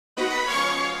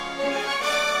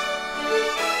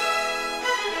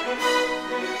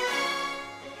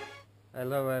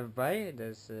Hello everybody,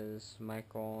 this is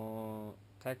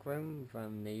Michaeltechroom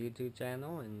from the YouTube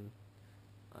channel, and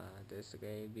this is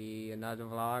going to be another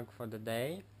vlog for the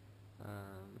day.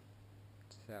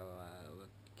 We'll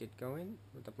get going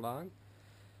with the vlog.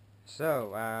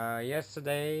 So,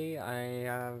 yesterday I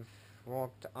have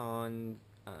worked on,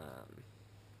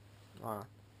 before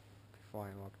I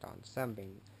worked on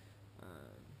something,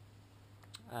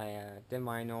 I did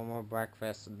my normal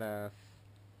breakfast stuff,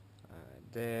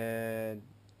 did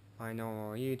my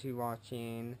normal YouTube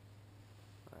watching,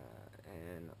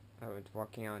 and I was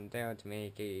working on there to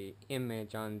make a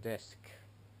image on disk,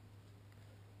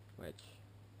 which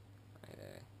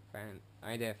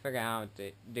I didn't figure out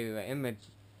to do an image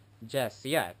just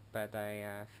yet, but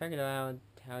I figured out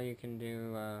how you can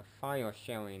do file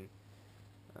sharing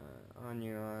on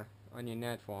your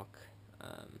network.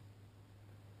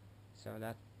 So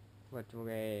that's what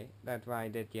I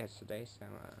did yesterday.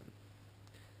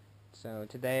 So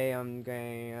today I'm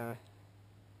going to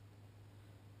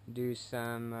do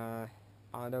some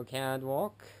AutoCAD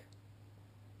work,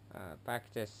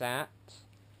 practice that,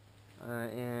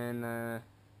 and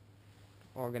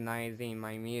organizing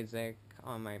my music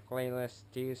on my playlist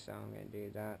too, so I'm going to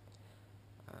do that.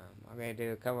 I'm going to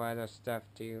do a couple other stuff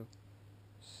too,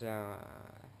 so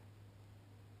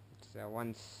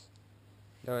once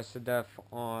those stuff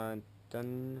are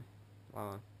done,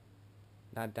 well,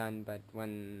 not done, but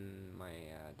when my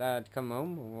dad come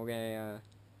home, we're gonna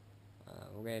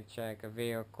check a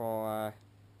vehicle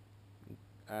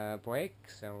brake,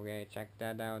 so we're gonna check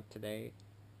that out today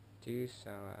too.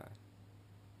 So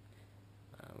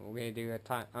I'm gonna do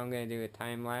a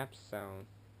time lapse, so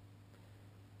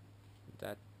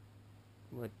that's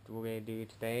what we're gonna do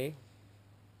today.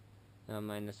 I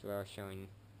might as well show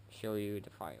you the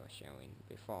file showing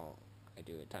before I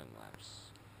do a time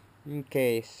lapse.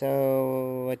 Okay,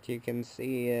 so what you can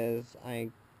see is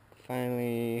I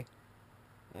finally,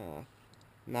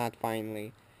 not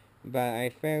finally, but I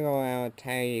figured out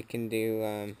how you can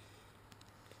do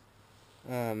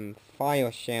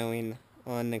file sharing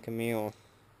on the Camille.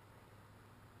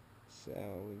 So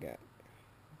we got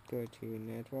go to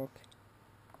network.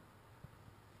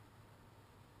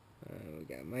 We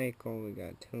got Michael, we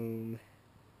got Tom.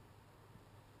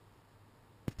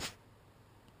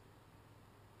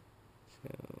 So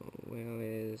where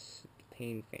is the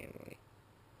Payne family?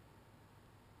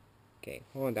 Okay,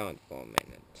 hold on for a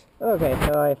minute. Okay,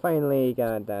 so I finally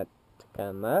got that to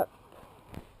come up.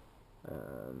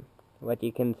 What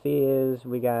you can see is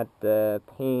we got the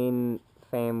Payne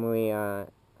family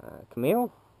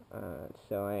Camille.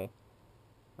 So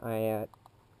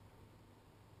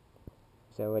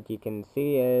what you can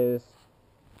see is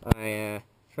I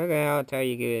figured out how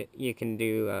you can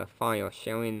do file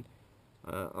sharing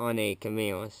on a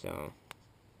Camille. So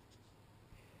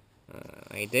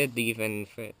I did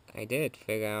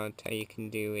figure out how you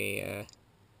can do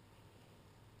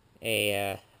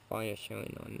a file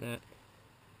sharing on that.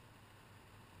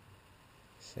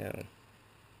 So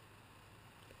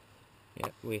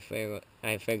yeah,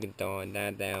 I figured all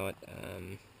that out.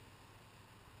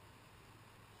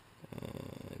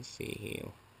 Let's see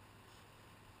here.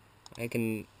 I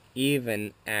can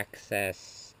even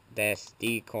access the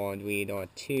SD card reader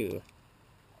too.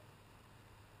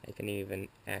 I can even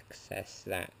access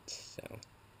that, so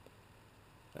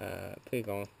pretty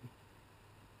cool.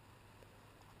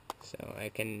 So I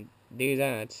can do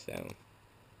that. So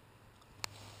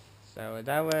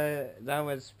that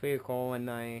was pretty cool when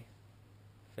I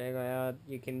figured out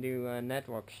you can do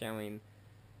network sharing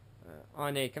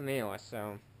on a Camille.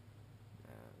 So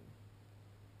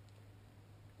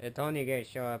it only gets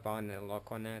show up on the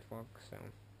local network. So,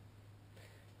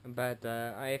 but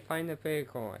I find it pretty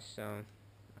cool. So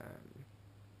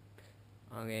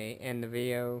okay, end the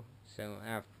video. So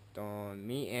after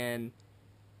me end,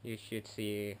 you should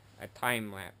see a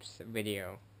time-lapse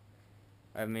video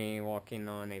of me walking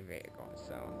on a vehicle.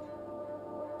 So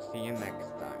see you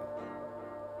next time.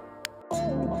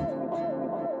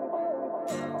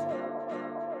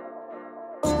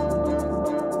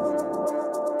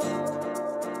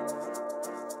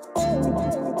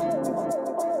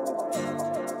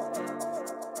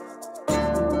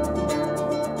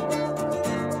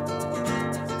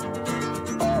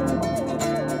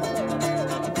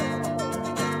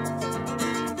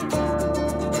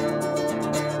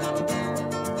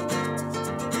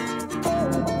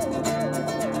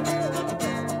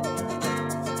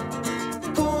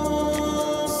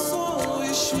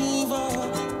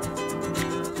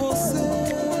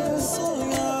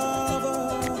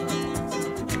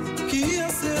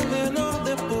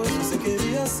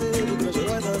 Ser o grande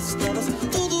herói das estrelas,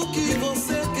 tudo que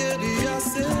você queria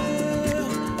ser.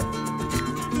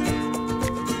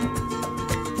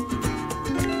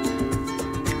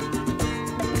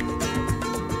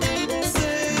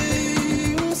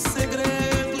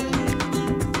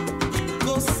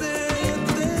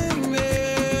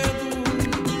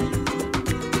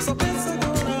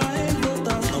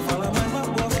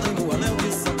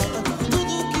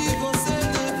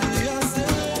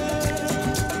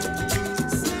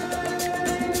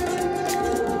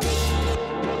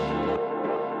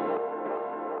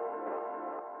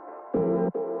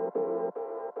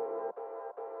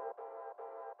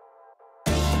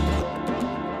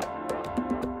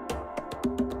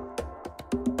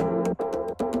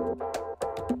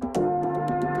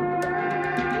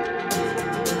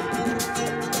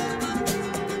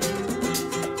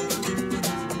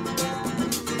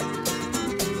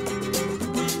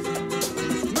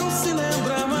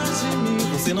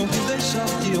 você não quis deixar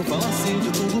que eu falasse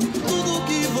de tudo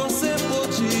que você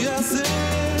podia ser.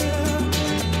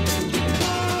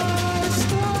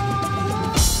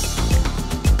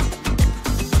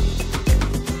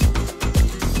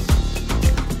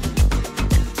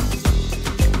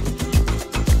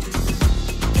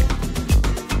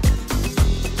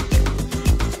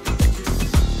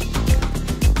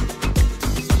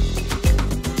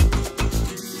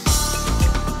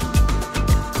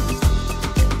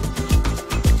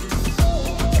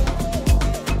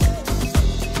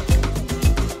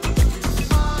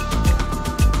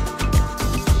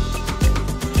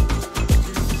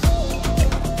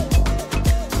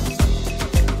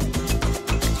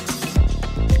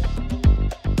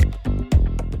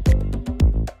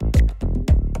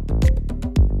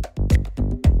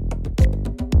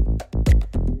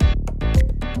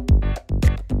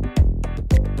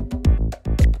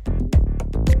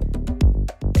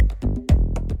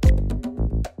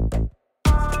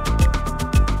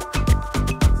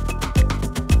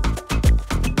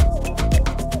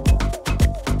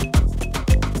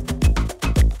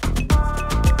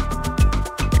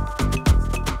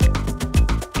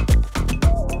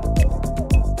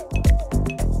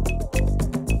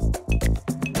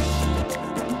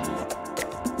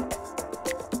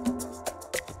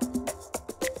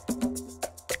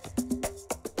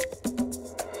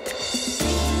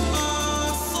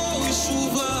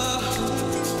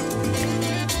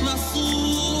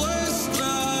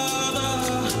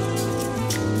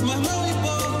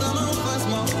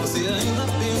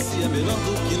 É melhor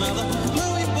do que nada,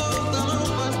 não importa, não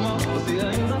faz mal. Você ainda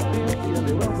pensa e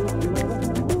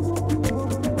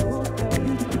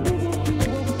é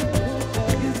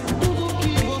melhor do que nada. Tudo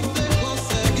que você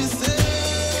consegue ser.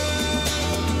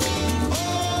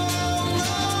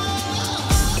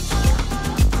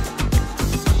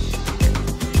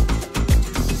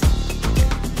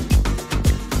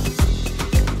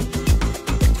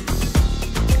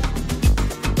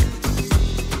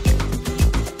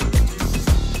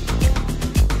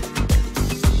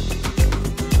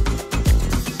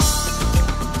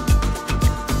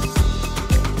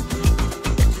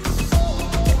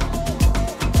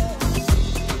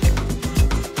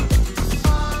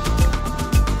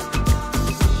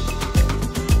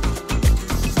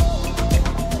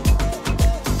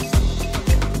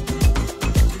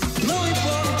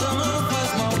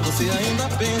 Você ainda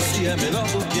pensa e é melhor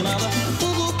do que nada.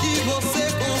 Tudo que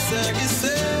você consegue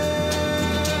ser.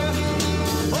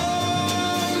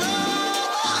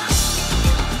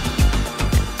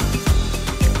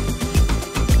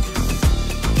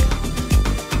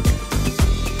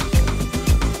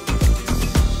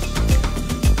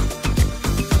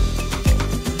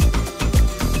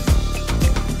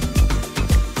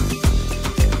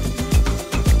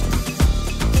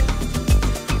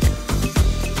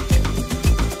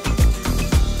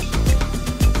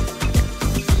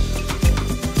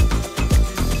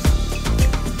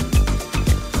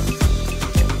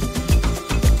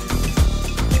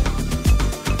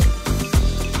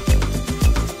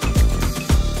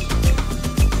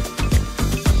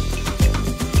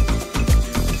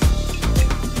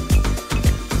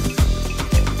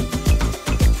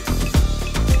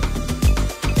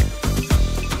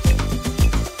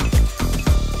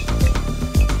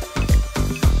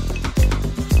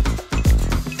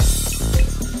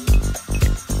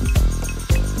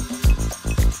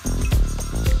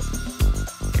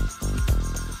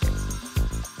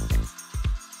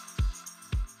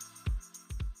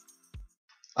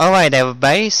 Alright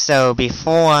everybody, so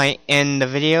before I end the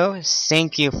video,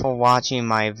 thank you for watching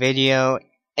my video,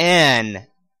 and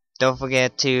don't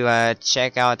forget to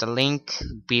check out the link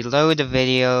below the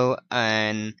video.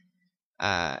 And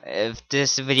if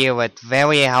this video was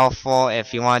very helpful,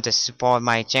 if you want to support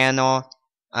my channel,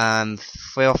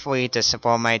 feel free to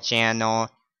support my channel.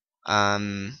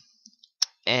 And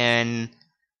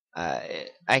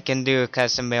I can do a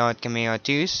custom build cameo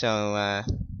too, so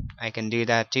I can do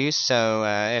that too. So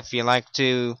if you like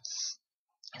to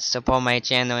support my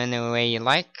channel in any way you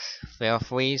like, feel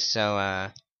free.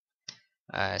 So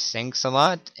thanks a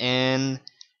lot, and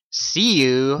see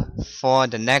you for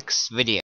the next video.